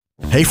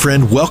Hey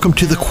friend, welcome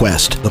to The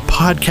Quest, the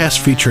podcast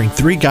featuring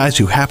three guys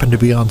who happen to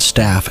be on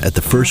staff at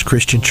the First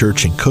Christian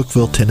Church in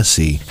Cookeville,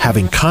 Tennessee,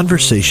 having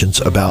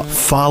conversations about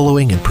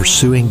following and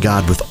pursuing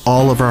God with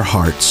all of our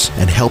hearts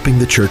and helping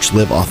the church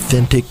live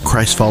authentic,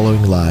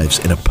 Christ-following lives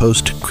in a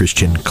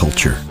post-Christian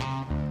culture.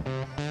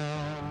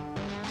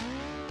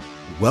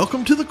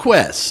 Welcome to The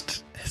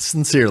Quest.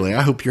 Sincerely,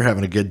 I hope you're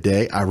having a good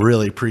day. I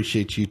really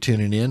appreciate you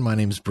tuning in. My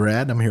name's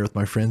Brad. I'm here with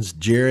my friends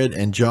Jared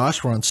and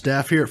Josh. We're on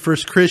staff here at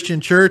First Christian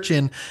Church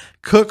in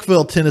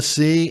Cookeville,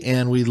 Tennessee,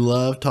 and we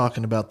love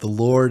talking about the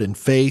Lord and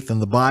faith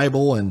and the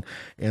Bible, and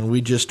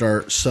we just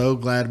are so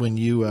glad when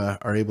you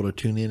are able to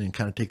tune in and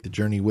kind of take the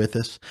journey with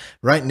us.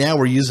 Right now,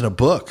 we're using a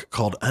book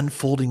called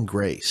Unfolding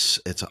Grace.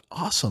 It's an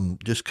awesome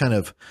just kind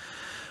of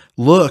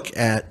look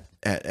at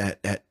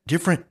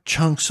different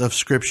chunks of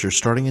Scripture,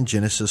 starting in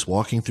Genesis,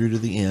 walking through to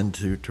the end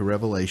to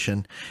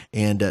Revelation,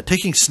 and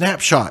taking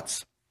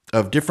snapshots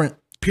of different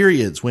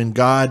periods when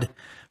God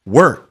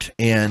worked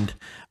and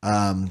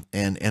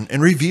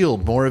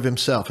revealed more of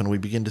Himself, and we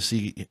begin to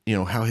see,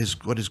 how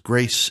what His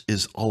grace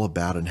is all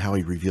about and how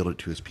He revealed it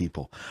to His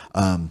people.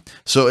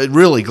 So,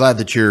 really glad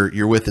that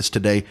you're with us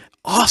today.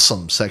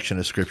 Awesome section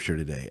of Scripture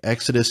today,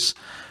 Exodus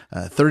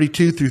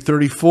 32 through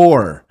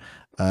 34.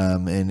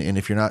 And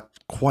if you're not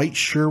quite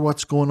sure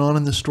what's going on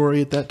in the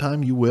story at that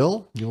time,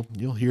 you'll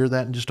hear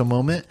that in just a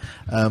moment.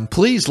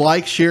 Please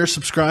like, share,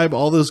 subscribe,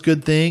 all those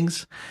good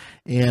things.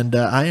 And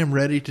I am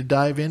ready to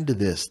dive into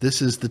this.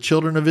 This is the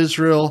children of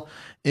Israel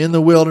in the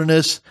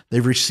wilderness.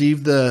 They've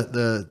received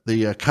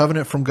the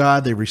covenant from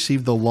God. They've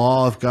received the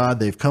law of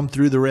God. They've come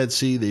through the Red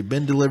Sea. They've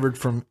been delivered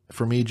from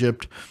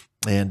Egypt.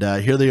 And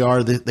here they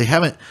are. They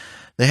haven't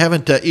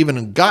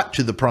even got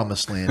to the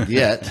promised land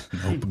yet,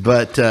 nope.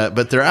 but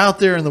they're out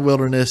there in the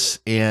wilderness,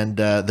 and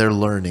they're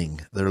learning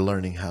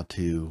how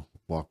to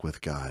walk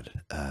with God.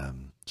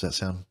 Does that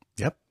sound?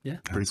 Yep. Yeah.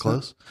 Pretty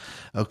close.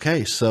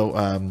 Okay.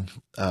 So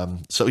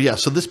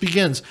this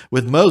begins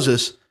with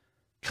Moses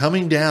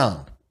coming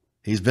down.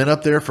 He's been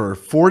up there for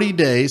 40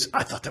 days.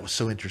 I thought that was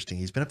so interesting.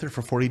 He's been up there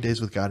for 40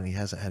 days with God, and he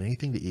hasn't had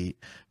anything to eat,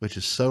 which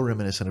is so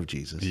reminiscent of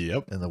Jesus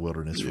in the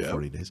wilderness for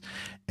 40 days.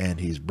 And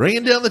he's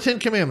bringing down the 10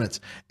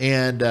 Commandments.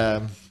 And,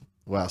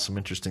 wow, some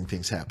interesting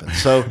things happen.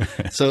 So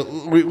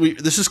we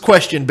this is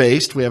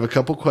question-based. We have a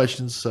couple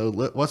questions. So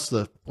what's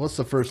the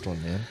first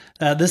one,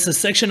 man? This is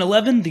section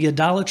 11, the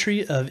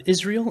idolatry of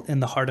Israel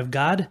in the heart of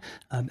God,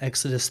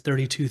 Exodus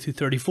 32 through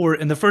 34.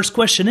 And the first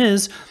question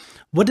is,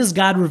 what does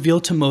God reveal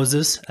to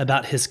Moses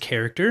about his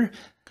character,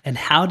 and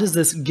how does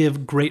this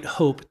give great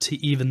hope to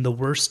even the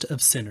worst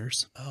of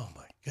sinners? Oh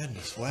my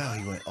goodness, wow,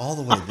 you went all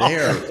the way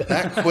there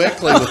that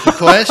quickly with the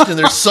question.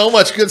 There's so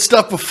much good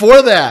stuff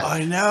before that.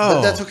 I know.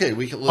 But that's okay.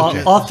 We can look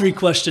at all three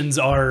questions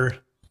are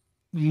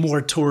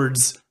more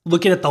towards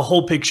looking at the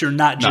whole picture,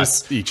 not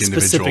just each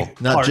specific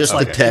individual. not parts just the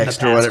in text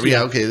past, or whatever.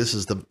 yeah. Yeah, okay, this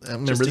is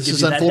remember, this give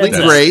is you that unfolding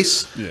heads up.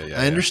 grace.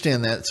 Yeah, I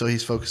understand that. So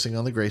he's focusing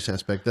on the grace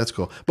aspect. That's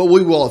cool. But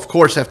we will, of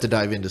course, have to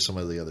dive into some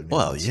of the other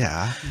nuances.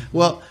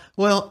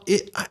 Well,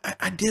 yeah.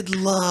 I did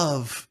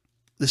love,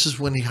 this is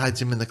when he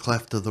hides him in the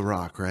cleft of the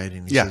rock, right?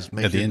 And he says,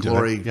 make your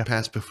glory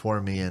pass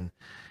before me.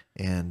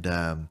 And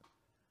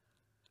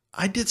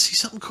I did see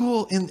something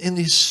cool in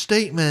his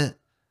statement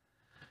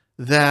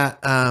that,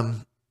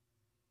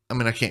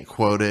 I can't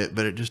quote it,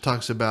 but it just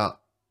talks about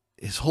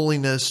His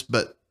holiness,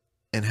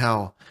 and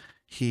how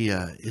He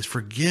is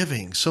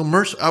forgiving. So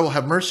I will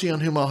have mercy on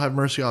whom I'll have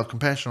mercy. I'll have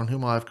compassion on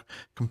whom I'll have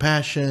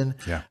compassion.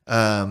 Yeah.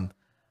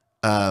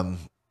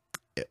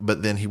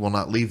 But then He will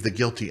not leave the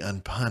guilty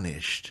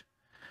unpunished.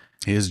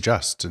 He is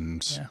just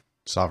and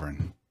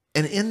sovereign.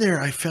 And in there,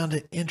 I found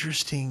an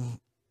interesting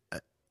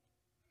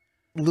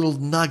little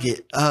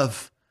nugget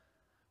of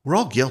we're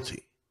all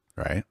guilty.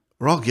 Right.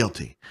 We're all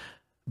guilty.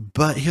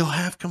 But He'll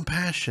have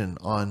compassion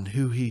on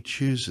who He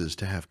chooses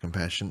to have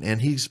compassion.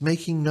 And He's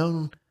making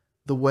known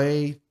the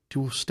way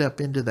to step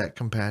into that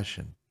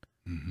compassion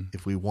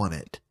if we want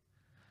it.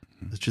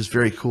 It's just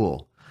very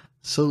cool.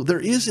 So there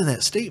is in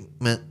that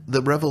statement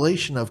the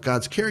revelation of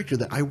God's character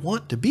that I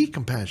want to be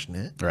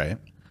compassionate. Right.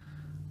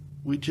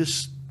 We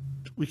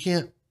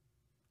can't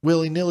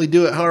willy-nilly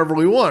do it however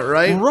we want,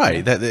 right?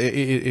 Right. That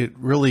it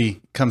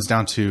really comes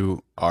down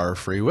to our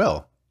free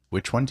will.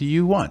 Which one do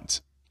you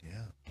want?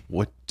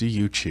 What do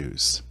you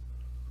choose?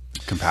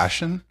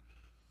 Compassion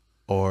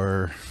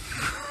or?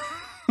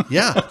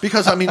 Yeah,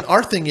 because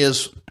our thing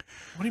is,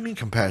 what do you mean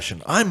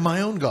compassion? I'm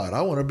my own God.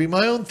 I want to be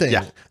my own thing.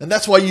 Yeah. And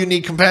that's why you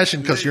need compassion,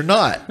 because you're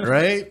not,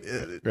 right?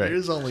 Right.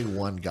 There's only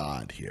one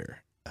God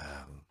here.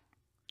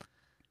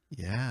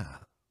 Yeah.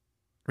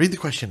 Read the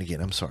question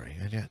again. I'm sorry.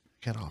 I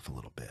got off a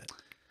little bit.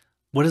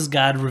 What does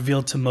God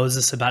reveal to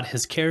Moses about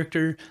his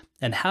character,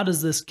 and how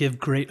does this give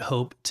great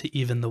hope to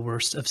even the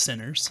worst of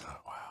sinners?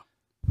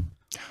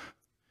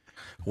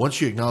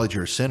 Once you acknowledge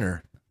you're a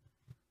sinner.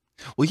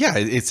 Well, yeah,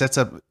 it sets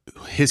up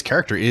his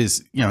character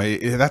is,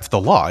 that's the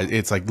law.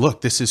 It's like,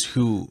 look, this is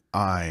who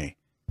I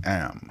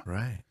am.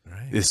 Right.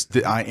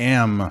 I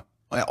am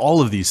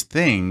all of these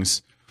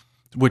things,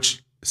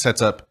 which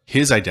sets up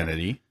his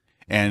identity,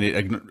 and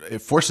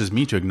it forces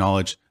me to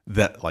acknowledge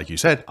that, like you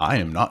said, I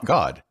am not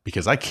God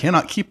because I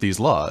cannot keep these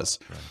laws,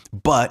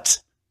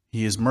 but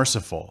he is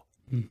merciful.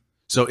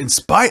 So in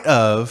spite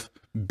of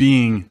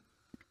being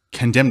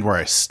condemned where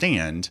I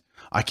stand,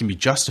 I can be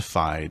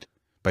justified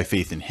by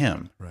faith in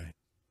him. Right.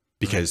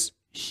 Because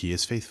he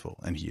is faithful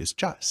and he is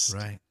just.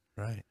 Right.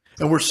 Right.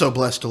 And we're so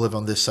blessed to live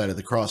on this side of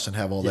the cross and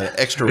have all that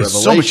extra It's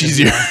revelation so much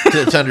easier.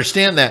 to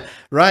understand that.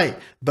 Right.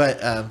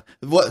 But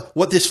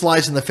what this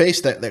flies in the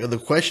face, that the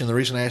question, the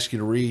reason I asked you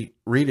to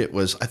read it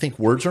was, I think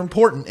words are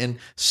important, and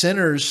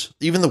sinners,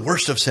 even the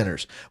worst of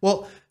sinners.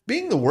 Well,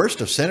 being the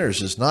worst of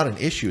sinners is not an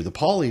issue.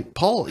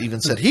 Paul even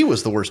said he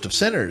was the worst of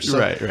sinners. So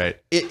right.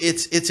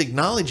 It's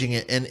acknowledging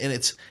it, and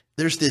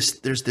there's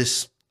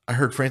this. I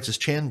heard Francis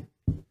Chan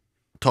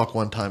talk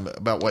one time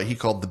about what he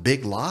called the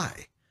big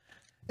lie.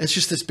 It's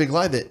just this big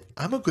lie that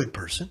I'm a good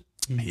person.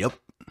 Yep.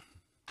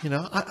 You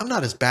know, I'm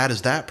not as bad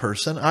as that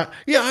person.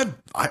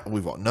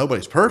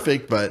 Nobody's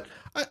perfect, but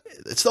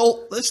it's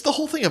the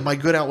whole thing of my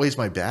good outweighs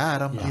my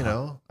bad.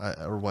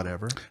 Or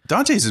whatever.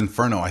 Dante's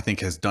Inferno, I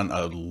think, has done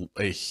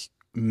a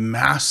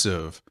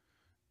massive,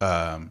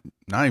 not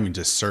even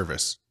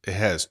disservice. It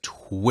has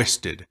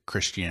twisted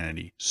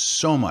Christianity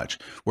so much,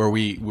 where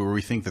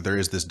we think that there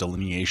is this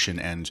delineation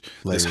and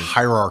this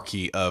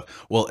hierarchy of,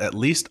 well, at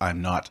least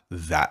I'm not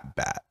that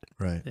bad.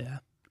 Right. Yeah.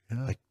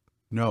 Like,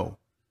 no,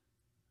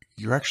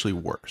 you're actually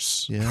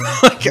worse. Yeah.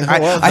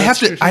 I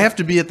have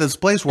to be at this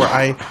place where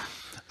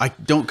I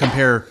don't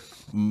compare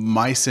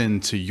my sin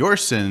to your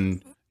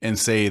sin and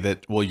say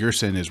that, well, your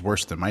sin is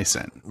worse than my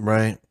sin.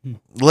 Right.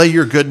 Lay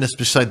your goodness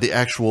beside the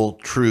actual,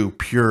 true,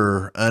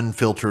 pure,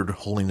 unfiltered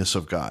holiness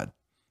of God.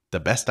 The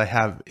best I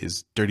have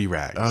is dirty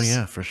rags. Oh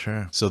yeah, for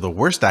sure. So the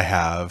worst I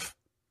have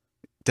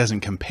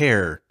doesn't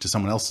compare to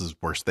someone else's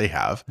worst they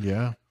have.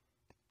 Yeah.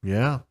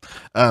 Yeah.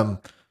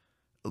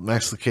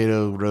 Max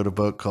Lucado wrote a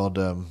book called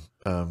In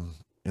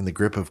the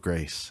Grip of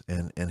Grace,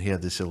 and he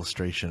had this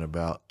illustration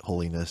about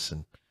holiness,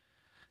 and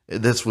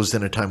this was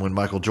in a time when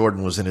Michael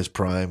Jordan was in his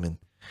prime, and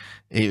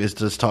he was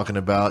just talking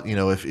about, you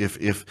know,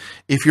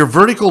 if your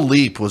vertical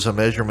leap was a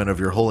measurement of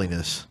your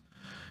holiness,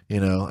 you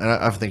know, and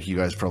I think you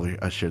guys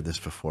I shared this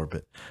before,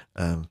 but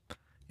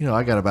you know,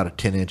 I got about a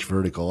 10-inch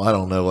vertical. I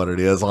don't know what it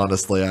is.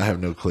 Honestly, I have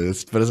no clue,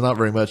 but it's not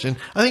very much. And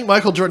I think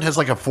Michael Jordan has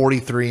like a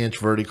 43-inch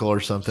vertical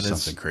or something.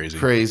 Something it's crazy.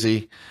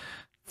 Crazy.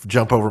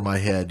 Jump over my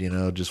head, you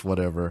know, just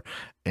whatever.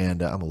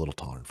 And I'm a little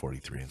taller than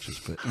 43 inches,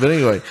 but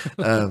anyway,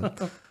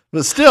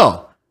 but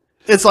still,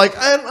 it's like,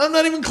 I'm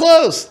not even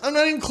close. I'm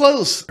not even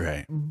close.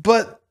 Right.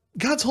 But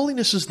God's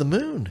holiness is the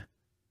moon.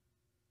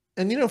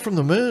 And, you know, from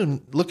the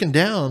moon, looking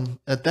down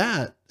at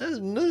that,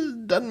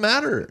 it doesn't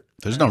matter.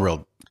 There's no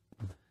real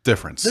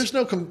difference. There's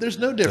no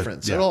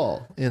difference Yeah. at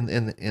all in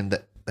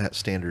that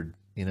standard,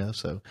 you know?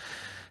 So,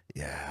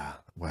 yeah.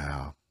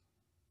 Wow.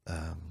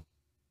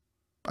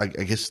 I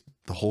guess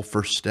the whole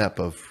first step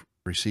of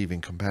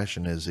receiving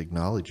compassion is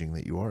acknowledging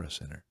that you are a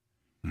sinner,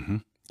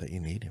 that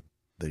you need him,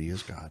 that he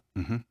is God.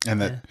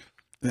 And that,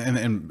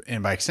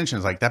 and by extension,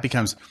 it's like that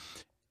becomes,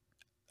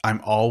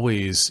 I'm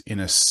always in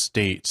a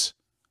state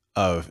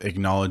of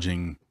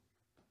acknowledging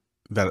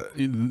that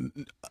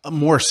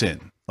more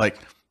sin. Like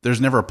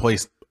there's never a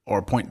place or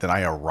a point that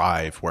I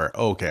arrive where,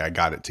 oh, okay, I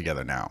got it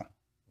together now.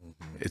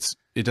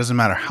 It doesn't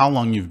matter how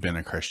long you've been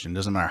a Christian.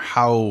 Doesn't matter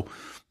how,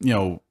 you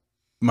know,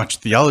 much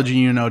theology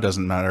you know,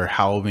 doesn't matter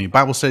how many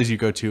Bible studies you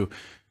go to.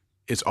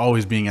 It's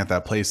always being at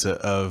that place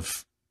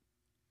of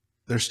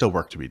there's still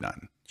work to be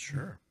done.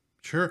 Sure.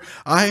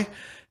 I'm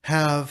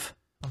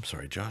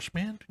sorry, Josh,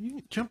 man.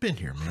 You jump in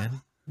here,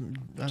 man.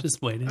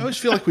 Just waiting. I always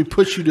feel like we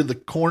push you to the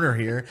corner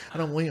here. I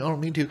don't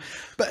mean to,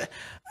 but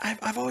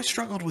I've always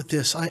struggled with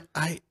this.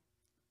 I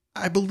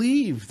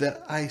believe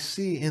that I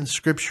see in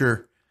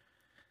Scripture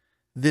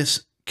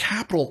this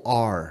capital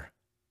R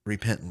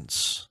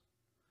repentance,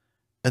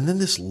 and then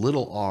this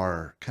little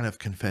r kind of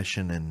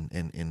confession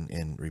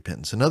and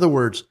repentance. In other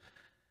words,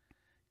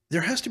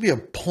 there has to be a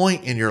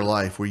point in your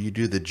life where you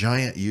do the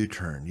giant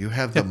U-turn. You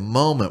have the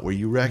moment where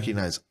you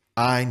recognize,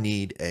 I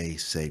need a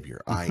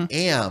savior. I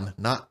am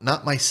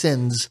not my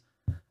sins.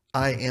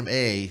 I am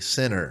a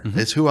sinner.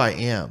 It's who I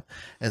am.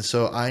 And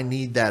so I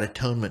need that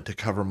atonement to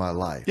cover my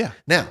life. Yeah.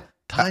 Now,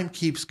 time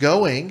keeps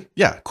going.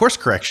 Yeah. Course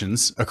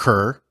corrections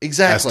occur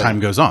Exactly. as time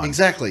goes on.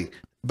 Exactly.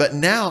 But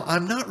now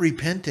I'm not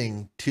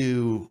repenting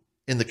in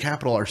the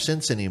capital R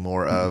sense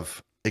anymore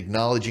of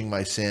acknowledging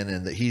my sin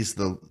and that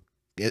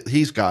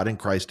he's God and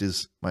Christ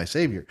is my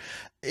savior.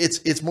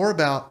 It's more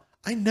about,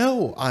 I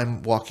know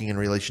I'm walking in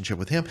relationship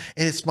with him,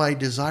 and it's my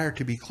desire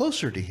to be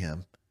closer to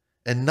him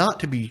and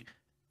not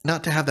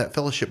to have that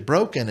fellowship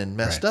broken and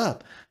messed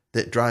up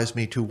that drives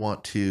me to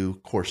want to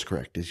course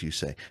correct, as you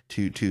say,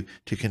 to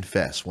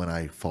confess when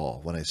I fall,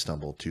 when I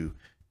stumble,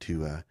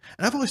 and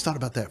I've always thought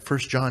about that 1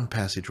 John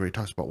passage where he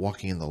talks about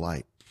walking in the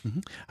light.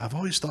 I've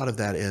always thought of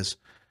that as,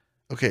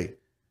 okay,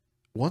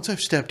 once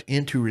I've stepped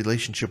into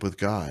relationship with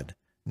God,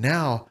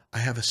 now I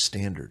have a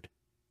standard,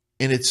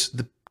 and it's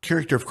the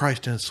character of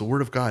Christ and it's the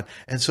word of God.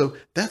 And so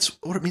that's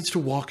what it means to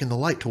walk in the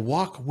light, to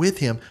walk with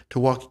him, to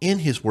walk in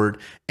his word.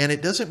 And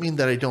it doesn't mean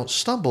that I don't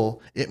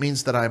stumble. It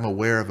means that I'm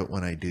aware of it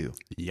when I do.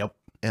 Yep.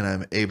 And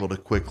I'm able to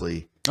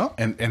quickly. Oh,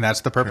 and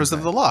that's the purpose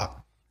of the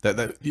law.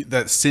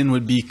 That sin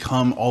would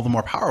become all the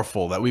more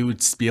powerful, that we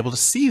would be able to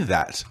see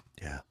that.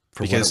 Yeah.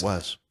 For what it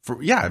was.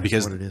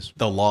 Because what it is.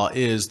 The law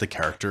is the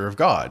character of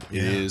God.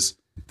 It is,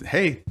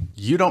 hey,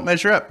 you don't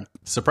measure up.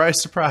 Surprise,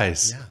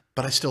 surprise. Yeah.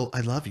 But I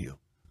love you.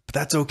 But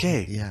that's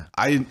okay. Yeah.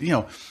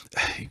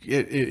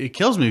 It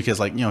kills me because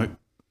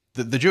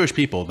the Jewish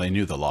people, they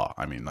knew the law.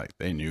 I mean, like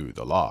they knew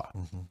the law.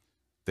 Mm-hmm.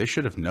 They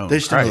should have known They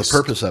just know the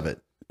purpose of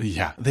it.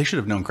 Yeah. They should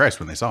have known Christ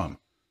when they saw him.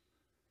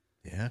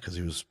 Yeah. Because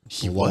he was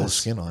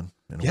skin on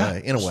in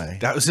a way.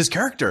 That was his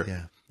character.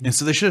 Yeah. And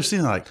so they should have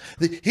seen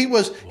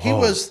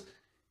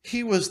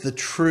he was the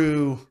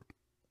true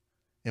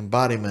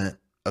embodiment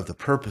of the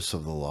purpose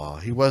of the law.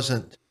 He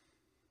wasn't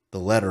the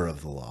letter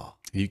of the law.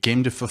 He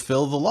came to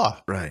fulfill the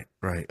law. Right.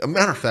 A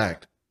matter of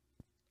fact,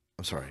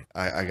 I'm sorry.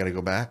 I got to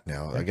go back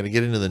now. I got to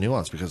get into the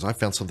nuance because I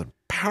found something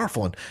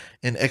powerful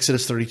in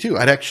Exodus 32.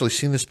 I'd actually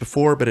seen this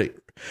before, but it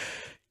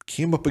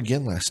came up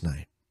again last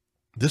night.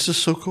 This is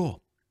so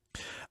cool.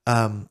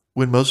 When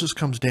Moses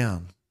comes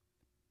down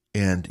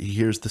and he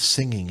hears the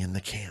singing in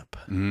the camp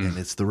and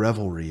it's the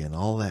revelry and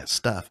all that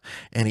stuff.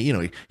 And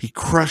he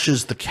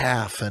crushes the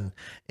calf and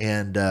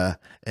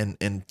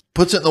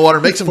puts it in the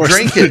water, makes him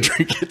drink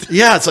it.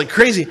 Yeah. It's like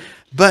crazy.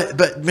 But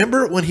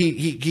remember when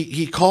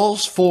he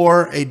calls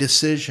for a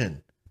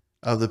decision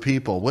of the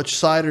people, which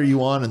side are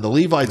you on? And the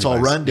Levites all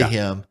run to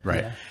him.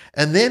 Right. Yeah.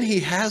 And then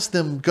he has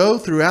them go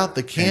throughout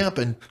the camp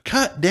and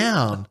cut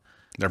down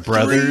their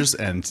brothers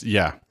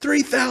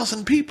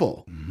 3,000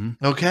 people.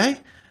 Okay.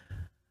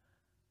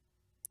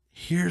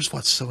 Here's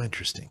what's so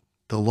interesting.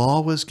 The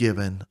law was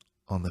given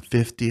on the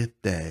 50th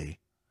day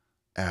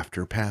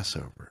after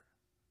Passover.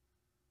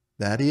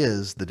 That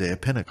is the day of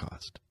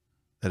Pentecost.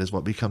 That is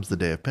what becomes the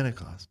day of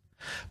Pentecost.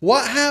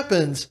 What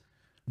happens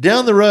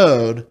down the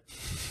road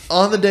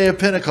on the day of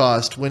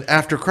Pentecost when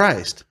after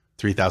Christ?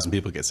 3,000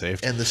 people get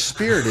saved. And the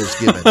Spirit is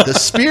given. The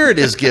Spirit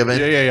is given.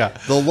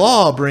 The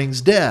law brings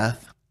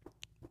death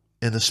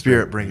and the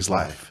Spirit brings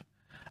life.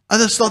 I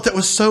just thought that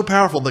was so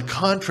powerful, the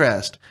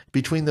contrast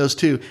between those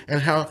two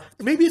and how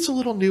maybe it's a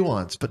little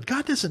nuanced, but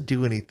God doesn't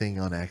do anything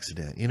on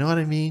accident. You know what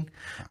I mean?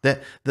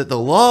 That the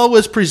law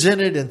was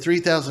presented and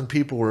 3,000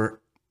 people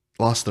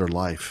lost their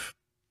life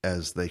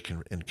as they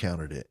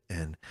encountered it.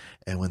 And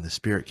when the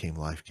Spirit came,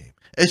 life came.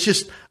 I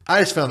just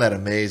found that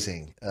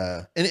amazing.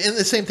 And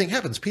the same thing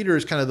happens. Peter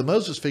is kind of the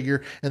Moses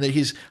figure and that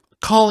he's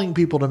calling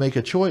people to make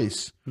a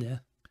choice. Yeah.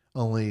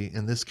 Only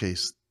in this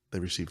case, they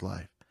receive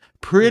life.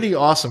 Pretty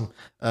awesome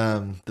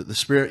that the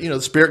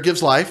Spirit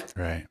gives life.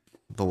 Right.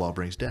 The law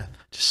brings death.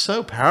 Just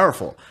so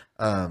powerful.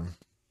 Of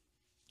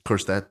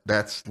course,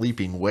 that's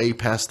leaping way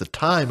past the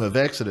time of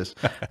Exodus.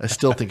 I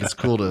still think it's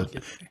cool to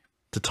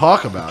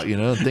talk about,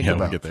 and think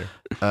about. We'll get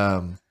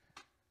there.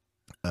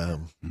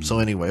 So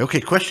anyway,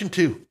 okay, question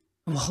 2.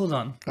 Well, hold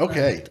on.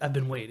 Okay. I've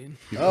been waiting.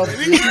 Oh,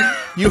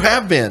 you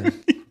have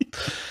been.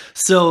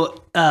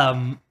 So,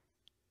 God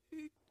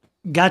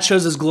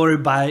shows his glory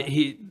by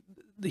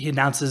he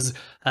announces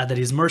that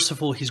he's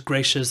merciful, he's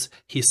gracious,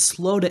 he's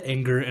slow to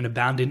anger and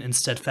abounding in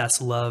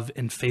steadfast love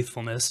and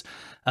faithfulness.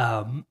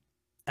 The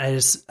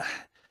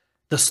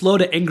slow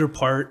to anger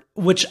part,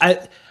 which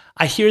I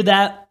hear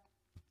that,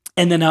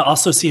 and then I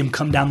also see him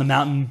come down the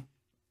mountain.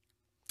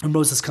 And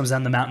Moses comes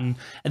down the mountain,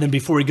 and then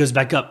before he goes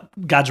back up,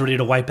 God's ready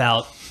to wipe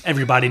out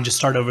everybody and just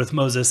start over with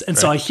Moses. And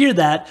so I hear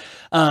that,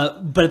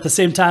 but at the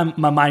same time,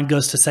 my mind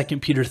goes to 2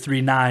 Peter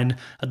 3:9.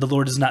 The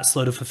Lord is not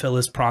slow to fulfill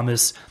his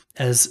promise,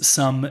 as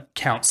some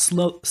count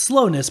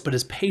slowness, but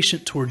is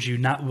patient towards you,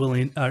 not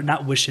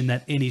wishing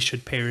that any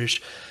should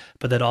perish,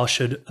 but that all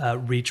should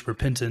reach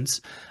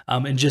repentance.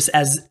 And just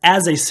as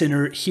a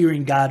sinner,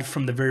 hearing God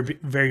from the very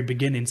very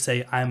beginning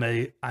say,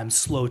 "I'm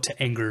slow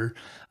to anger."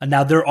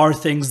 Now there are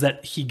things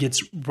that he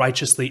gets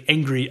righteously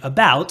angry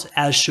about,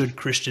 as should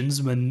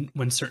Christians when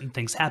certain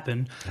things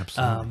happen.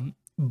 Absolutely.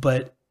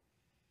 But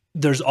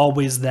there's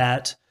always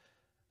that.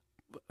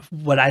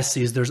 What I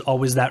see is there's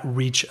always that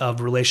reach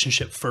of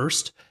relationship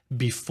first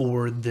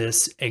before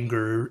this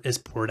anger is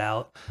poured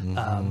out,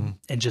 and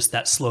just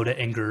that slow to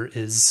anger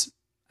is,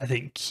 I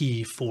think,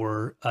 key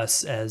for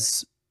us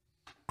as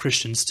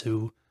Christians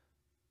to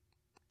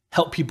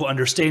help people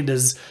understand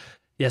is,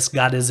 yes,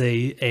 God is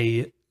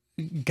a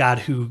God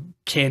who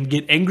can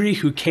get angry,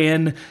 who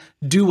can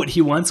do what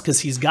he wants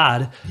because he's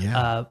God,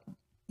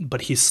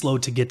 but he's slow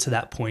to get to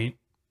that point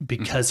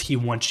because he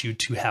wants you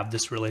to have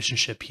this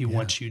relationship. He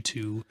wants you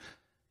to...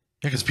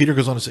 Yeah, because Peter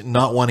goes on to say,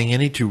 not wanting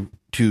any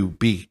to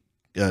be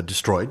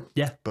destroyed,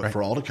 but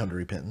for all to come to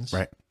repentance.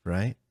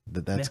 Right?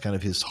 That's kind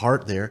of his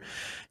heart there.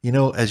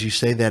 As you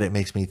say that, it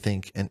makes me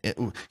think,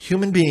 and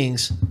human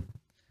beings,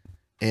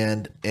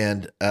 and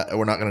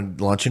we're not going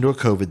to launch into a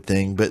COVID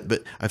thing,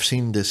 but I've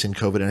seen this in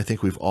COVID, and I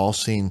think we've all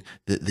seen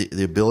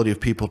the ability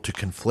of people to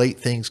conflate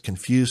things,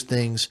 confuse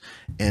things,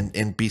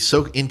 and be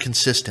so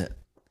inconsistent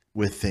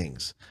with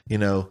things,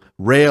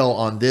 rail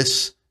on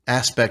this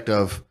aspect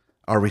of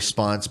our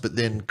response, but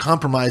then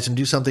compromise and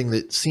do something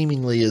that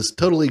seemingly is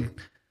totally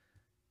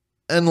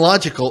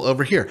illogical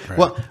over here. Right.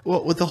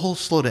 Well, with the whole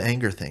slow to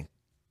anger thing,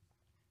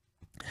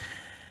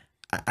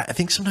 I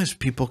think sometimes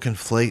people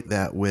conflate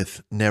that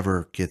with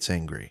never gets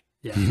angry.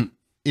 Yeah.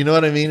 You know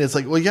what I mean? It's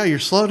like, well, yeah, you're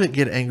slow to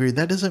get angry.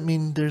 That doesn't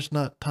mean there's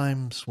not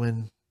times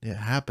when it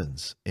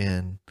happens.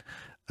 And,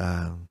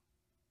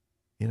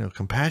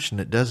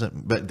 compassionate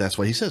doesn't, but that's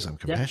why he says, I'm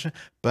compassionate,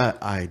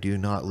 but I do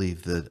not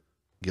leave the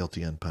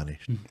guilty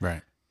unpunished.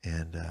 Right.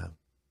 And,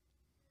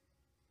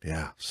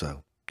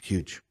 so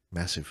huge,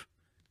 massive,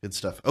 good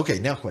stuff. Okay.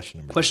 Now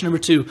question number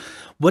 2.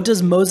 What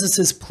does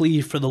Moses'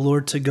 plea for the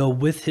Lord to go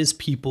with his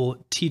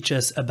people teach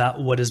us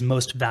about what is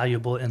most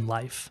valuable in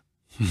life?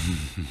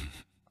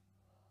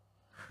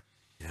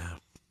 Yeah.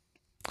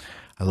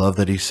 I love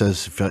that he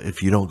says,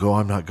 if you don't go,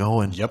 I'm not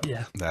going. Yep.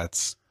 Yeah.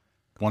 That's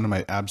one of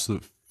my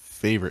absolute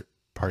favorite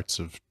parts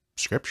of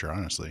scripture,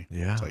 honestly.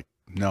 Yeah. It's like,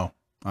 no,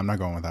 I'm not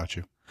going without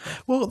you.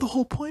 Well, the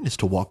whole point is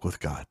to walk with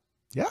God.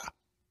 Yeah.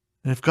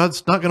 And if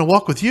God's not going to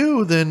walk with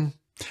you, then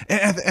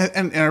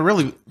And I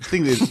really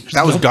think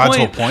that was God's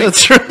whole point.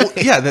 That's right. Well,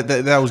 yeah,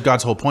 that was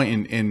God's whole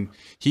point. And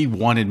he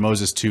wanted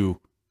Moses to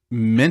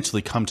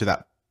mentally come to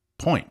that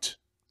point.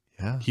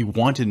 Yeah. He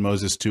wanted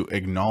Moses to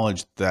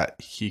acknowledge that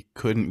he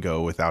couldn't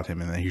go without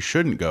him and that he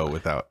shouldn't go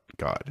without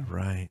God.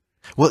 Right.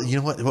 Well, you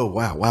know what? Oh,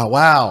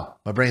 wow.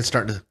 My brain's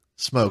starting to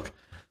smoke.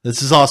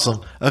 This is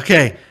awesome.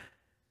 Okay.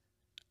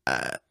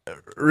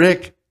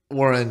 Rick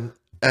Warren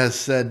has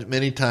said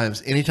many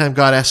times, anytime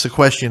God asks a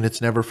question,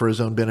 it's never for his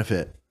own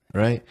benefit,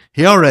 right?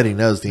 He already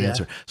knows the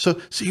answer. So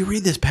you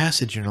read this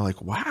passage and you're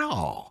like,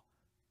 wow,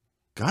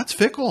 God's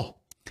fickle.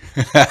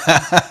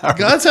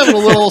 God's having a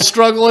little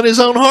struggle in his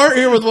own heart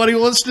here with what he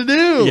wants to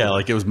do. Yeah,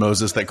 like it was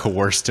Moses that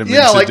coerced him.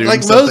 Yeah, into doing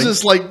like something.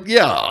 Moses,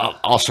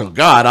 also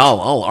God,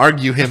 I'll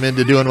argue him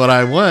into doing what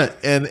I want.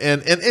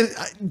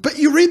 But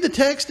you read the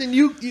text and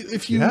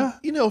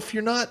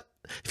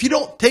if you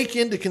don't take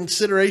into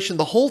consideration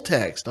the whole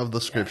text of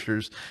the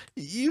scriptures,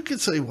 you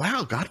could say,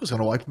 wow, God was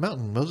going to wipe him out,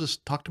 and Moses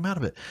talked him out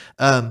of it.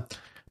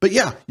 But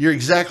yeah, you're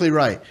exactly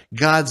right.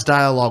 God's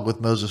dialogue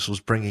with Moses was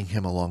bringing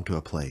him along to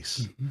a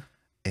place. Mm-hmm.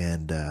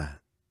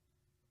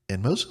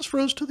 And Moses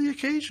rose to the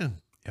occasion.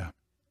 Yeah.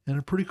 In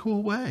a pretty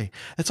cool way.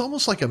 It's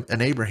almost like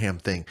an Abraham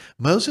thing.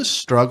 Moses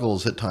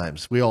struggles at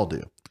times. We all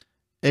do.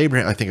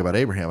 Abraham, I think about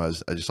Abraham.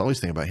 I just always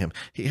think about him.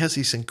 He has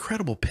these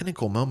incredible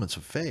pinnacle moments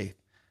of faith.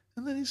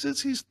 And then he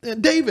says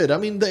and David. I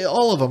mean,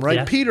 all of them, right?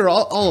 Yeah. Peter,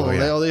 all of them.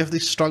 Yeah. They have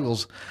these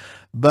struggles.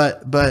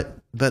 But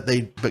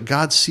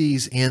God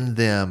sees in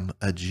them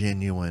a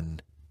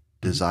genuine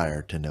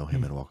desire to know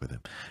him and walk with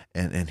him.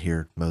 And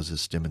here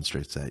Moses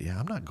demonstrates that,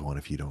 I'm not going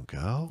if you don't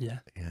go. Yeah.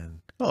 And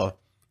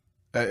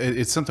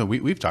it's something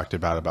we've talked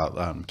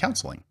about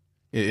counseling.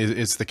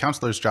 It's the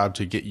counselor's job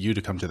to get you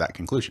to come to that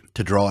conclusion.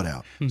 to draw it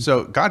out.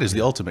 So God is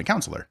the ultimate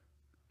counselor.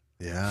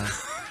 Yeah.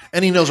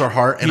 And he knows our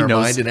heart and He our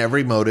knows- mind and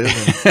every motive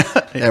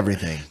and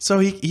everything. So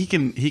he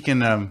can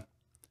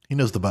He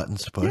knows the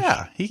buttons to push.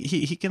 yeah,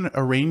 he can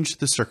arrange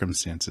the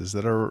circumstances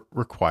that are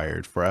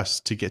required for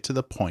us to get to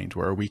the point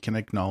where we can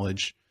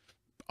acknowledge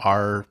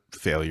our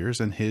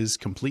failures and his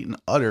complete and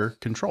utter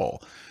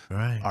control,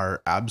 Right.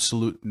 our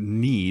absolute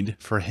need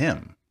for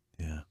him.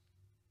 Yeah.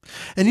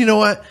 And you know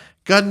what?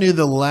 God knew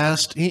the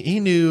last, he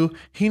knew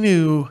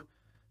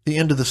the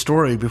end of the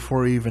story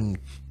before he even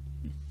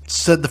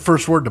said the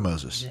first word to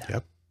Moses. Yeah.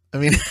 Yep. I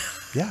mean,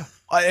 Yeah.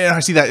 And I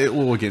see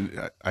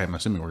that. I'm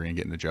assuming we're going to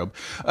get into Job.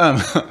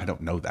 I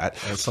don't know that.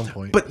 at some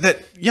point. But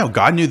that,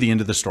 God knew the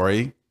end of the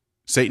story.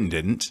 Satan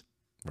didn't.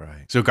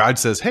 Right. So God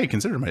says, hey,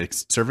 consider my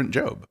servant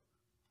Job.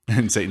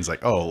 And Satan's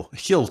like, oh,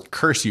 he'll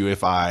curse you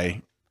if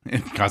I...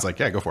 And God's like,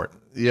 yeah, go for it.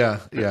 Yeah.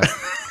 Yeah.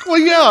 Well,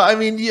 yeah. I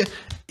mean, you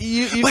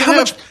But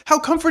can how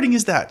comforting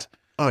is that?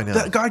 Oh, I know.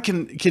 That God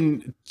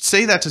can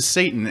say that to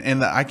Satan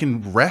and that I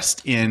can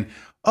rest in,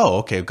 oh,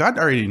 okay, God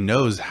already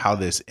knows how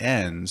this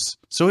ends.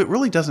 So it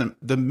really doesn't,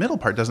 the middle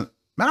part doesn't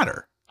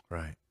matter.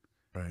 Right.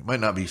 Right. Might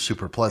not be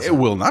super It pleasant.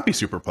 will not be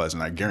super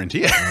pleasant, I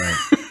guarantee it. Right.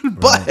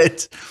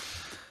 But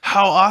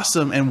how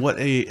awesome and what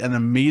an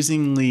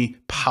amazingly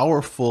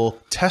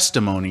powerful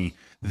testimony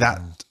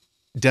that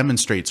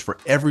demonstrates for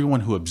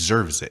everyone who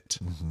observes it.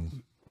 Mm-hmm.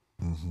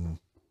 Mm-hmm.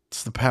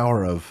 It's the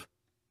power of,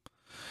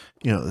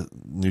 the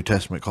New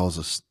Testament calls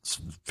us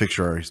fix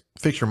your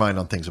mind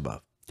on things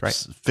above.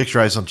 Right. Fix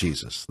your eyes on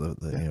Jesus.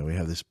 We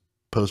have this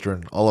poster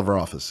in all of our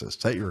offices.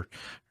 Set or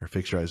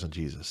fix your eyes on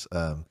Jesus.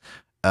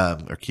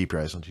 Or keep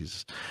your eyes on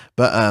Jesus.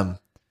 But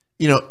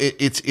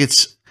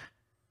it's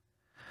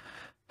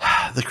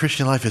the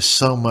Christian life is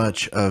so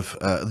much of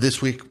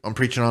this week I'm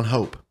preaching on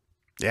hope.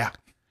 Yeah.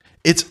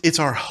 It's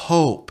our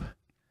hope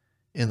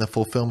in the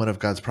fulfillment of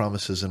God's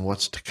promises and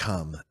what's to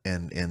come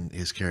and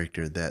his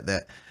character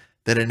that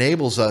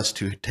enables us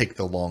to take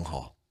the long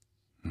haul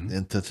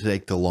and to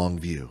take the long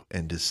view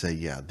and to say,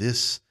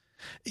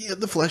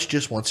 the flesh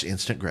just wants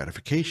instant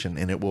gratification,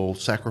 and it will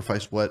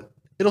sacrifice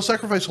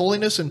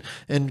holiness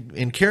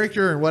and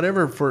character and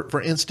whatever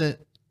for instant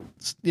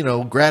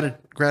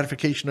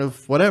gratification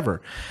of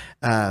whatever.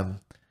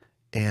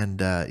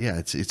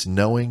 It's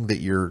knowing that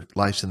your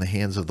life's in the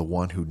hands of the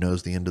one who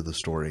knows the end of the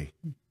story.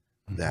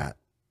 That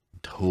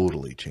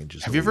totally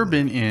changes. Have you ever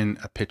been in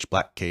a pitch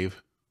black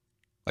cave?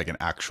 Like an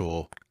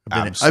actual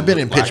I've been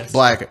in pitch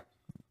black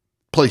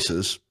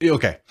places.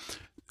 Okay.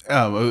 It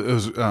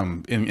was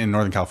in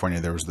Northern California.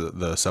 There was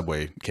the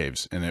subway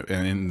caves, and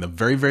in the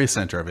very, very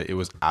center of it, it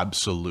was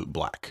absolute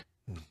black,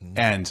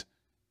 and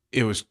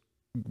it was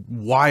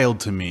wild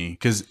to me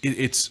because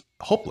it's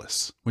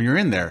hopeless. When you're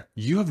in there,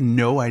 you have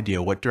no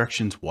idea what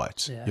direction's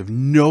what. Yeah. You have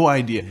no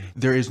idea.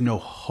 There is no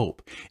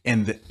hope.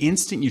 And the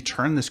instant you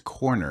turn this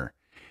corner,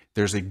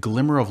 there's a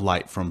glimmer of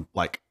light from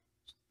like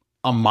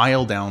a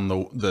mile down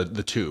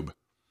the tube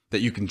that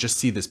you can just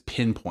see this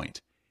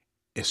pinpoint.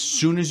 As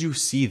soon as you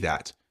see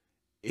that,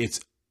 it's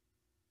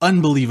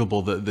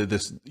unbelievable that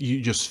this,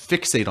 you just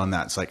fixate on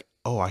that. It's like,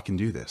 oh, I can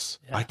do this.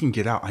 Yeah. I can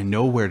get out. I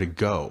know where to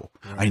go.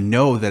 Right. I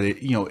know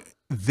that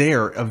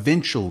there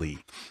eventually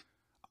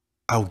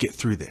I'll get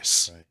through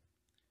this. Right.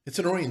 It's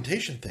an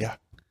orientation thing. Yeah.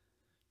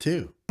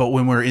 Too. But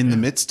when we're in the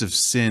midst of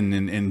sin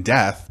and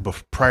death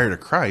prior to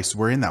Christ,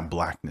 we're in that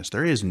blackness.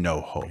 There is no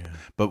hope. Yeah.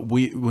 But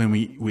when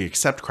we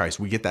accept Christ,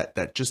 we get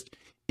that just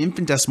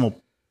infinitesimal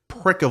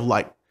prick of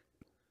light,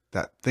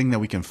 that thing that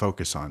we can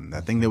focus on,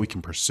 that thing that we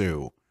can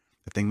pursue,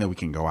 the thing that we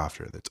can go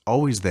after. That's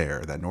always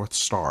there, that North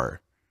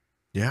Star.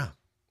 Yeah.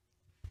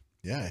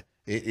 Yeah.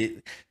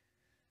 It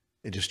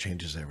just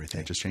changes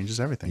everything. It just changes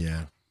everything.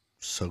 Yeah.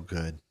 So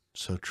good.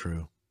 So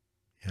true.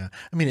 Yeah.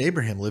 I mean,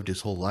 Abraham lived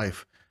his whole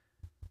life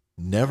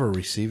never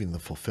receiving the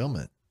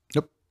fulfillment.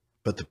 Yep.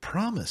 But the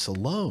promise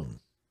alone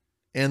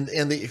and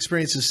the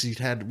experiences he'd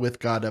had with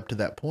God up to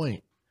that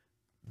point,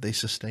 they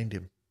sustained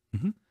him.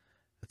 Mm-hmm.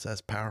 That's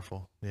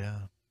powerful. Yeah.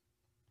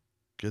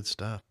 Good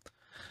stuff.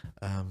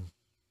 Are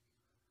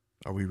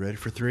we ready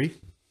for 3?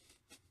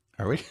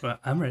 Are we? Well,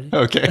 I'm ready.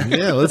 Okay.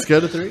 Yeah, let's go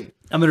to 3.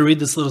 I'm going to read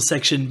this little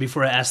section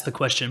before I ask the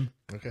question.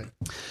 Okay.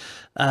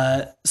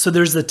 So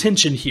there's a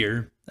tension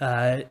here.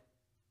 God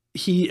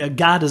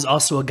is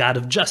also a God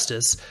of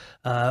justice,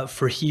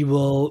 for he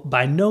will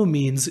by no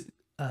means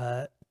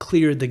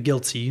clear the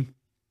guilty.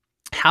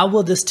 How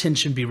will this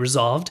tension be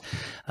resolved?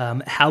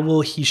 How will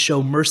he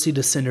show mercy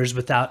to sinners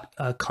without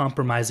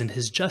compromising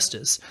his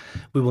justice?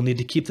 We will need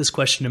to keep this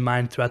question in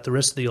mind throughout the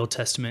rest of the Old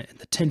Testament, and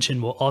the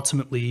tension will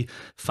ultimately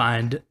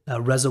find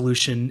a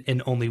resolution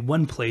in only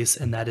one place,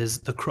 and that is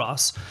the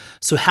cross.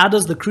 So how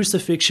does the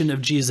crucifixion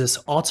of Jesus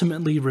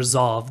ultimately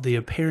resolve the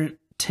apparent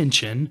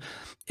tension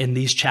in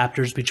these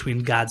chapters between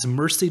God's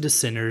mercy to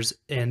sinners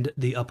and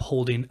the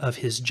upholding of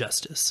his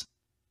justice?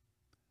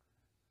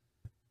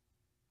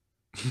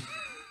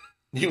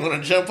 You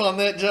want to jump on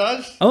that,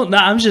 Josh? Oh, no,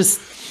 I'm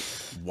just...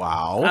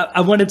 Wow.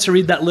 I wanted to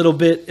read that little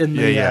bit in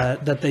the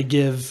that they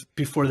give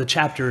before the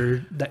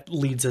chapter that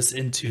leads us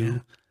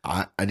into...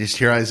 I just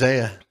hear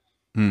Isaiah.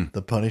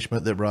 The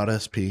punishment that brought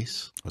us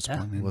peace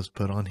was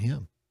put on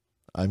him.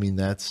 I mean,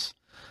 that's...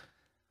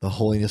 The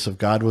holiness of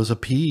God was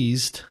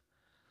appeased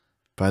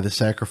by the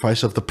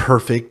sacrifice of the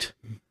perfect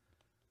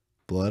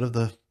blood of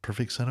the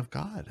perfect Son of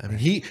God. I mean,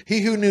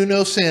 he who knew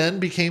no sin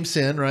became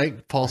sin,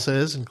 right? Paul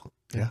says in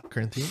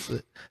Corinthians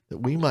that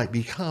we might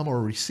become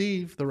or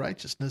receive the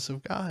righteousness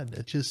of God.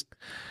 It just,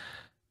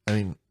 I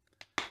mean,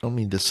 I don't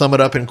mean to sum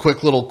it up in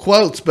quick little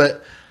quotes,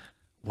 but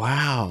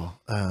wow.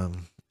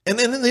 And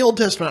then in the Old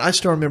Testament, I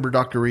still remember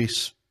Dr.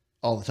 Reese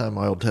all the time,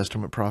 my Old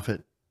Testament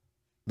prophet,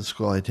 the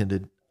school I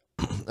attended,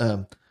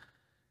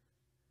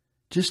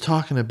 just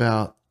talking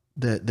about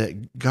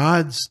that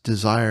God's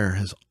desire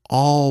has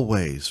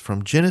always,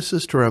 from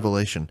Genesis to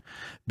Revelation,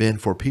 been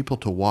for people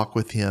to walk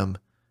with him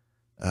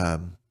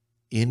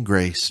in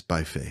grace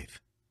by faith.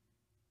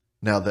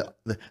 Now,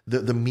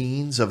 the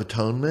means of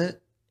atonement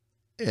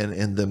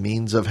and the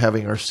means of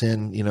having our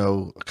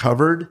sin,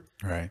 covered,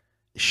 right,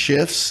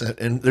 shifts.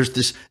 And there's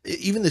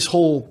this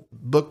whole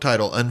book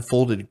title,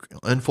 Unfolding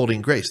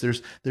Grace.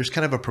 There's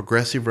kind of a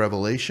progressive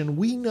revelation.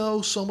 We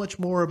know so much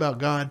more about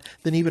God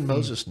than even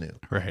Moses knew.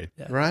 Right.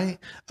 Yeah. Right.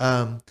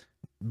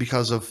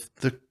 Because of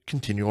the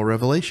continual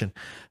revelation.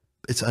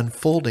 It's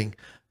unfolding,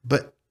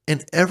 but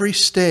in every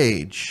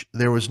stage,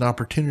 there was an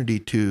opportunity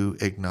to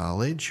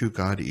acknowledge who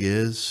God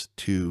is,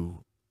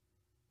 to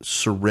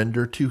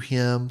surrender to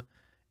him,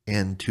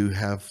 and to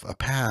have a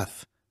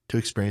path to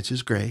experience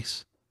his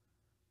grace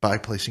by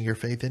placing your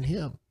faith in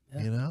him,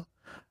 and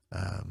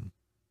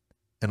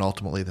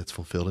ultimately that's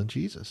fulfilled in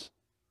Jesus,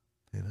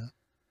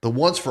 the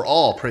once for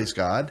all, praise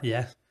God.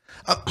 Yeah.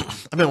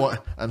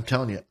 I'm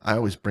telling you, I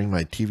always bring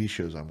my TV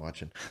shows I'm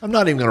watching. I'm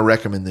not even going to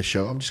recommend this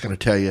show. I'm just going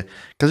to tell you,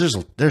 because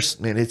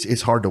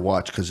it's hard to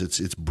watch because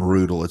it's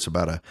brutal. It's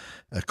about a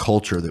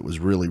culture that was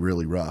really,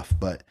 really rough.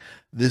 But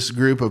this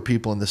group of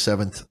people in the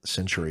 7th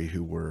century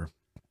who were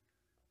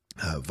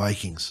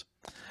Vikings,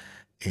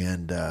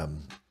 and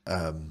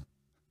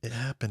it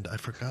happened. I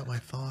forgot my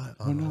thought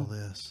on all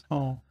this.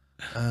 Oh.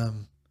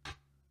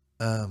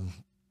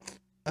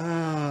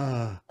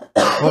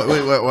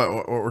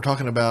 What we're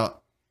talking about.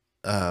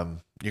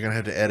 You're going to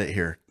have to edit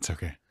here. It's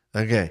okay.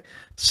 Okay.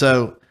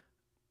 So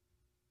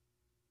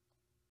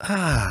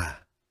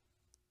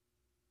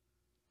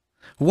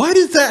Why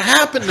did that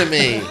happen to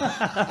me?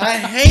 I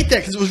hate that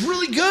because it was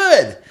really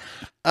good.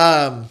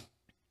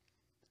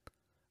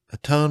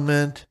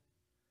 Atonement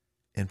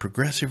and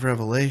progressive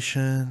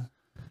revelation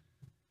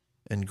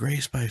and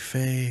grace by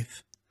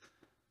faith.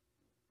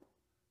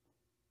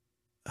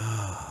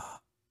 I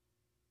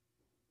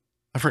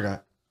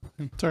forgot.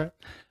 It's all right.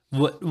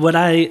 What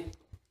I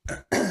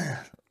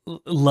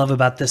love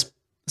about this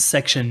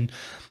section,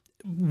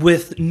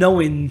 with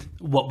knowing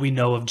what we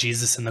know of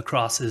Jesus and the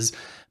cross, is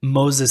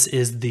Moses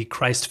is the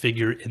Christ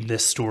figure in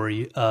this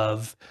story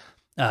of,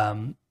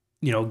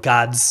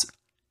 God's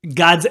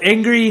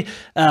angry.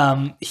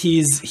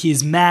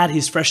 He's mad.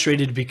 He's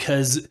frustrated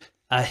because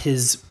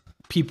his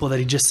people that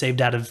he just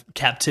saved out of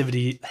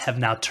captivity have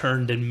now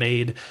turned and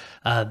made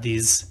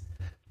these,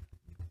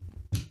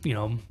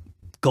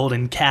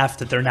 golden calf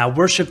that they're now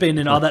worshiping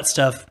and all that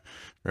stuff.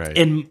 Right.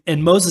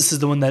 And Moses is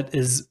the one that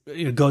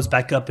goes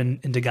back up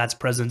into God's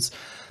presence,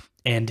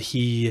 and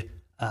he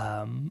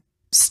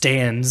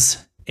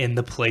stands in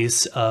the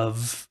place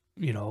of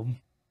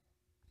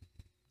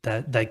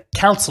that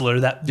counselor,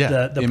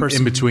 the person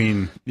in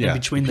between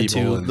the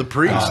two, The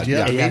priest,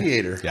 the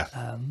mediator.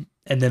 Yeah.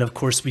 And then of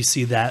course we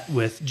see that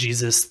with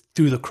Jesus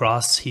through the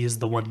cross. He is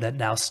the one that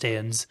now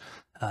stands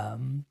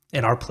in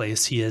our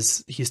place.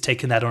 He's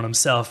taken that on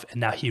himself, and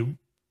now he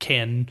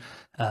can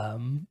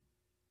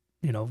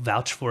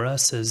vouch for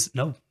us as,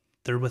 no,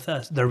 they're with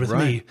us. They're with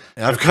me.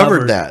 And I've They're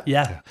covered that.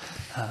 Yeah.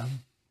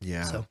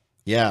 Yeah. So.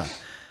 Yeah.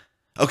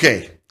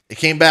 Okay. It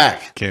came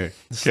back. Okay.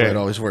 This is the way it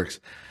always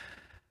works.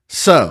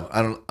 So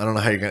I don't know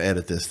how you're going to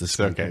edit this. This is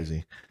Okay.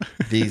 crazy.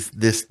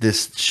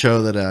 This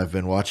show that I've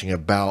been watching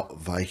about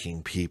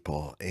Viking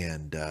people,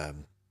 and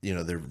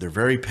they're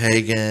very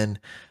pagan,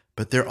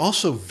 but they're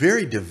also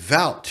very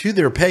devout to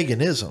their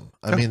paganism.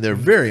 I mean, they're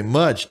very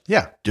much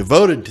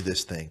devoted to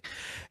this thing,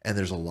 and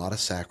there's a lot of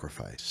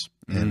sacrifice,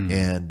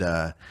 and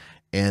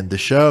the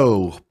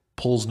show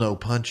pulls no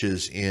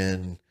punches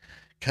in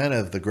kind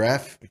of the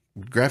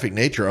graphic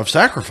nature of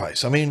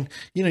sacrifice. I mean,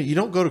 you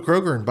don't go to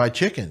Kroger and buy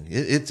chicken.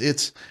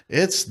 It's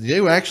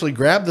you actually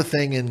grab the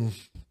thing and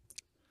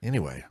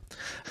anyway.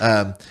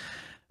 But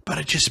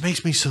it just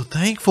makes me so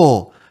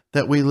thankful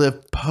that we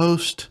live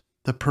post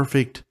the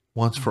perfect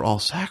once for all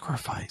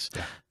sacrifice.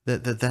 Yeah.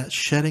 That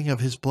shedding of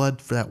his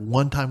blood for that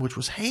one time, which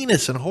was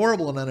heinous and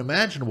horrible and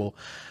unimaginable,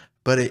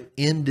 but it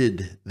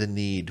ended the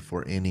need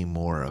for any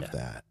more of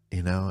that,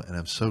 and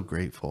I'm so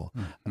grateful.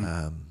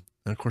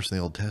 And of course, in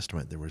the Old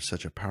Testament, there was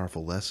such a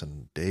powerful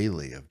lesson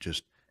daily of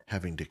just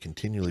having to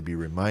continually be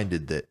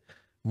reminded that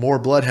more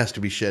blood has to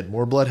be shed.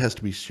 More blood has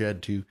to be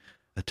shed to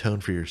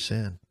atone for your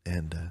sin.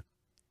 And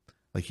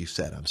like you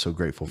said, I'm so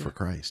grateful for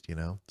Christ,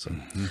 So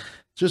it's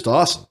just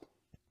awesome.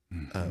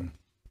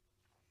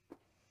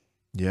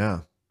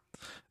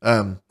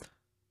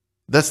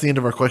 That's the end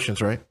of our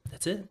questions, right?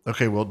 That's it.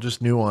 Okay, well,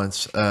 just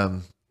nuance.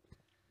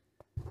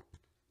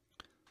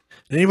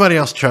 Anybody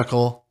else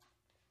chuckle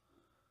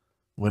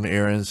when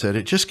Aaron said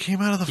it just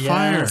came out of the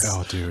fire?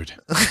 Oh, dude.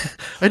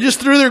 I just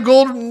threw their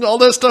gold and all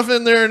that stuff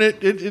in there, and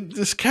it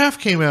this calf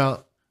came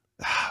out.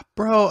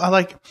 Bro,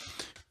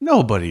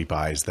 nobody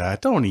buys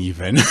that. Don't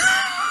even.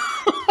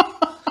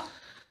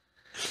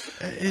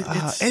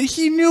 And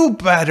he knew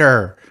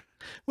better.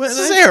 Well, This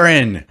is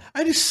Aaron.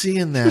 I just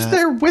seeing He was that.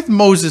 there with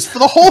Moses for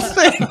the whole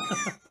thing.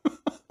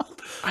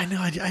 I know.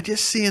 I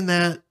just seeing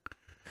that.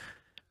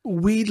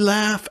 We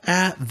laugh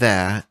at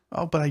that.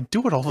 Oh, but I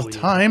do it all the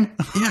time.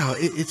 Yeah,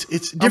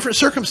 it's different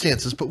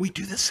circumstances, but we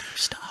do the same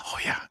stuff. Oh,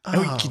 yeah.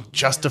 And we can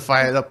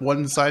justify it up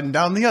one side and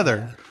down the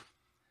other.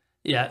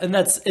 Yeah, and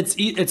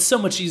it's so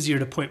much easier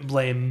to point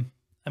blame.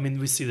 I mean,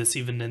 we see this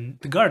even in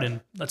the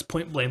garden. Let's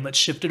point blame. Let's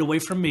shift it away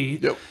from me.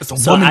 Yep. It's the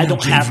So woman I you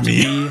don't gave have to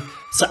me.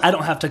 so I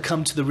don't have to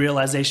come to the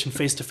realization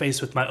face to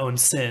face with my own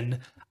sin.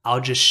 I'll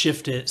just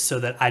shift it so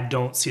that I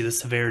don't see the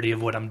severity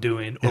of what I'm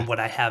doing or what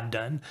I have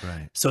done.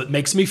 Right. So it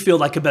makes me feel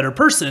like a better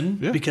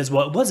person because,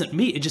 well, it wasn't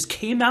me. It just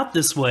came out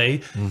this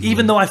way,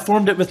 even though I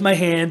formed it with my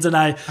hands and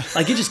it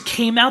just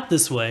came out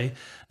this way.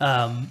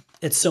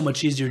 It's so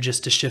much easier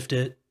just to shift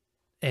it.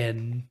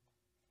 And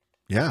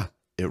Yeah,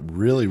 it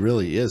really,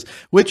 really is.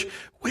 Which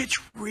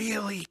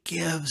really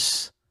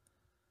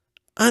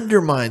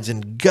undermines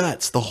and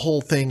guts the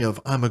whole thing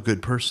of I'm a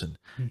good person.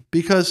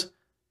 Because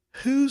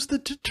who's the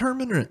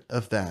determinant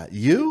of that?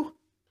 You?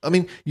 I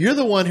mean, you're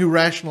the one who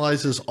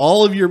rationalizes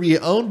all of your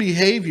own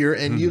behavior,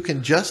 and you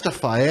can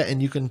justify it,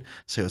 and you can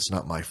say, it's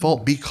not my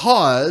fault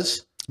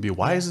because... Be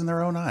wise in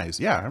their own eyes.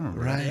 Yeah, I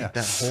remember. Right, That.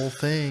 that whole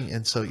thing.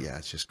 And so, yeah,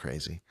 it's just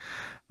crazy.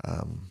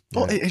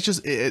 Well, it's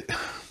just...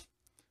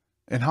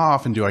 And how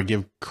often do I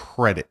give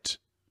credit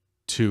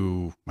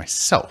to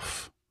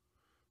myself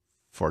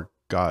for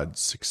God's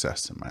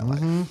success in my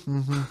life?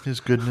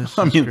 His goodness,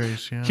 I his mean,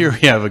 grace, yeah. here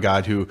we have a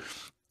God who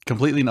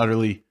completely and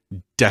utterly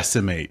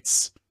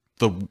decimates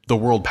the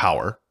world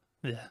power,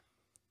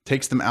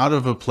 takes them out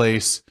of a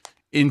place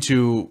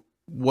into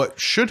what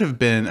should have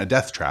been a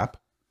death trap,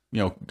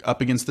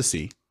 up against the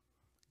sea,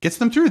 gets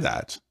them through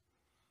that,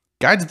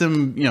 guides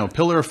them,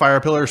 pillar of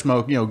fire, pillar of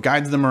smoke,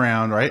 guides them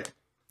around, right?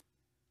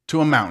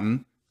 to a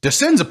mountain,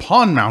 descends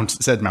upon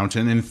said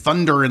mountain in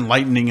thunder and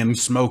lightning and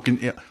smoke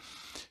and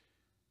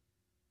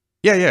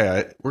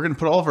yeah. We're gonna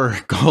put all of our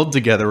gold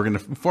together. We're gonna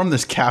form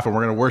this calf and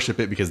we're gonna worship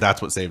it because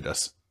that's what saved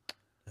us.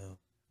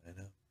 I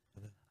know.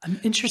 I'm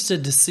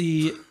interested to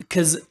see,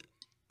 because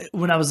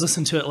when I was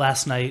listening to it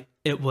last night,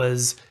 it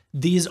was,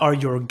 these are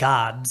your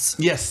gods.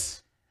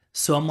 Yes.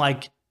 So I'm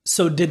like,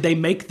 so did they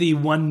make the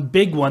one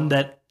big one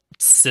that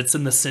sits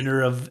in the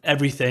center of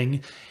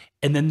everything,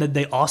 and then did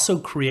they also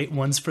create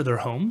ones for their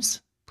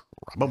homes?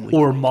 Probably.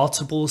 Or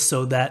multiple,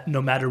 so that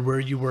no matter where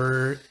you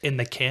were in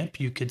the camp,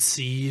 you could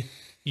see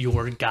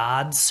your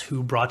gods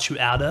who brought you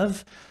out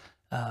of.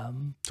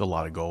 It's a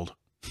lot of gold.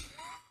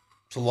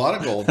 It's a lot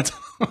of gold.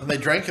 And they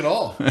drank it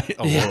all.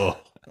 Yeah.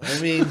 I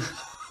mean,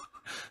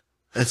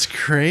 it's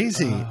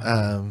crazy.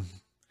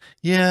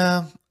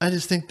 Yeah, I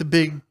just think the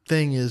big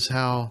thing is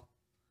how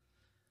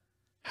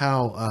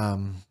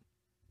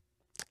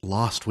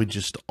lost we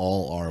just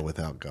all are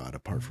without God,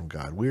 apart from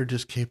God. We're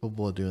just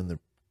capable of doing the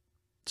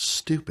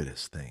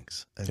stupidest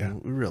things. I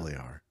mean, we really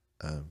are.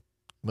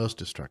 Most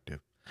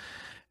destructive.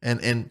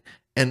 And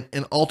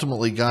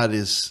ultimately God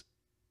is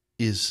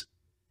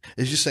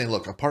just saying,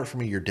 look, apart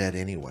from me, you're dead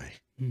anyway.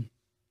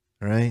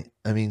 Right?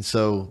 I mean,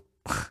 so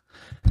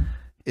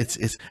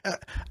it's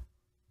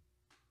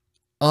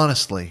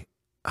honestly,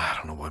 I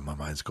don't know why my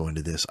mind's going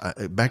to this.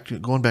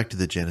 Going back to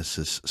the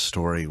Genesis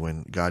story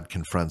when God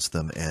confronts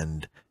them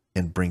and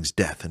brings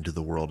death into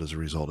the world as a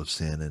result of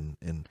sin.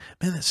 And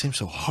man, that seems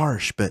so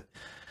harsh, but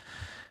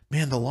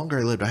man, the longer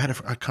I lived, I had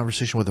a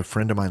conversation with a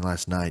friend of mine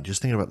last night,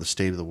 just thinking about the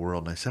state of the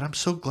world. And I said, I'm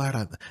so glad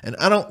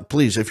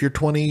please, if you're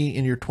 20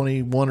 and you're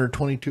 21 or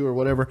 22 or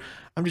whatever,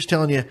 I'm just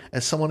telling you,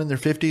 as someone in their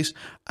 50s,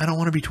 I don't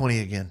want to be 20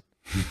 again.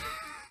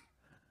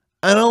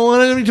 I don't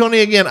want to be 20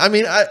 again. I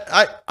mean,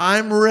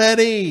 I'm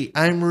ready.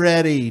 I'm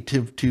ready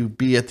to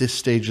be at this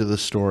stage of the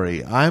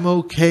story. I'm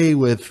okay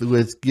with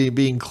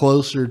being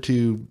closer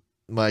to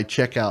my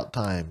checkout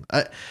time.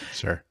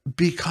 Sure.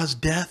 Because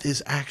death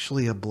is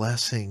actually a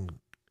blessing.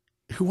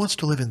 Who wants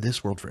to live in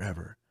this world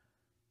forever?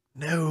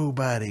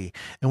 Nobody.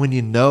 And when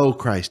you know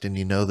Christ and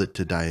you know that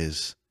to die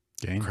is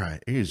Gain.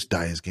 Christ,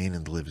 die is gain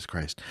and to live is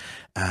Christ.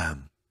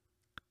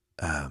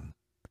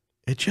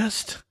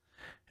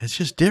 It's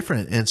just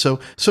different. And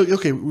so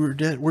okay, we're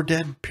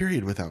dead,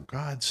 period, without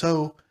God.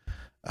 So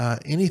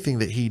anything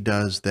that he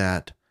does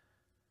that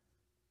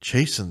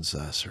chastens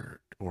us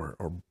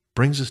or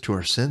brings us to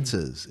our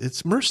senses,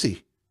 it's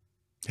mercy.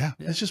 Yeah.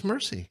 It's just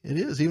mercy. It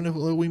is, even if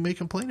we may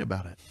complain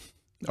about it.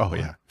 Oh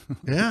yeah.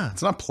 Yeah.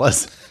 It's not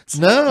pleasant.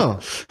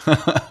 No.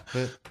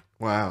 But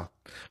wow.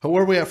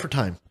 Where are we at for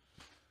time?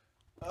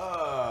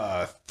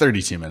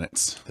 32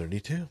 minutes.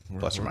 32.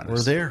 Plus or minus.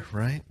 We're there,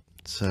 right?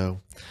 So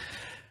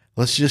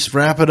let's just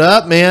wrap it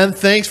up, man.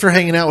 Thanks for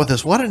hanging out with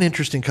us. What an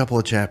interesting couple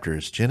of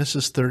chapters.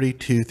 Genesis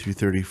 32 through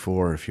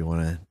 34, if you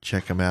want to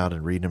check them out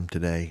and read them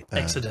today.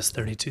 Exodus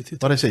 32 through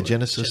 34. What did I say?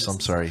 Genesis? I'm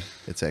sorry.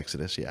 It's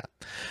Exodus, yeah.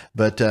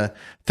 But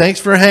thanks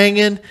for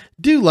hanging.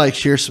 Do like,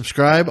 share,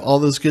 subscribe, all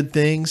those good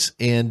things.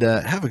 And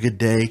have a good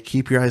day.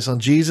 Keep your eyes on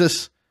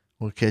Jesus.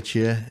 We'll catch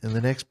you in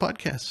the next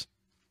podcast.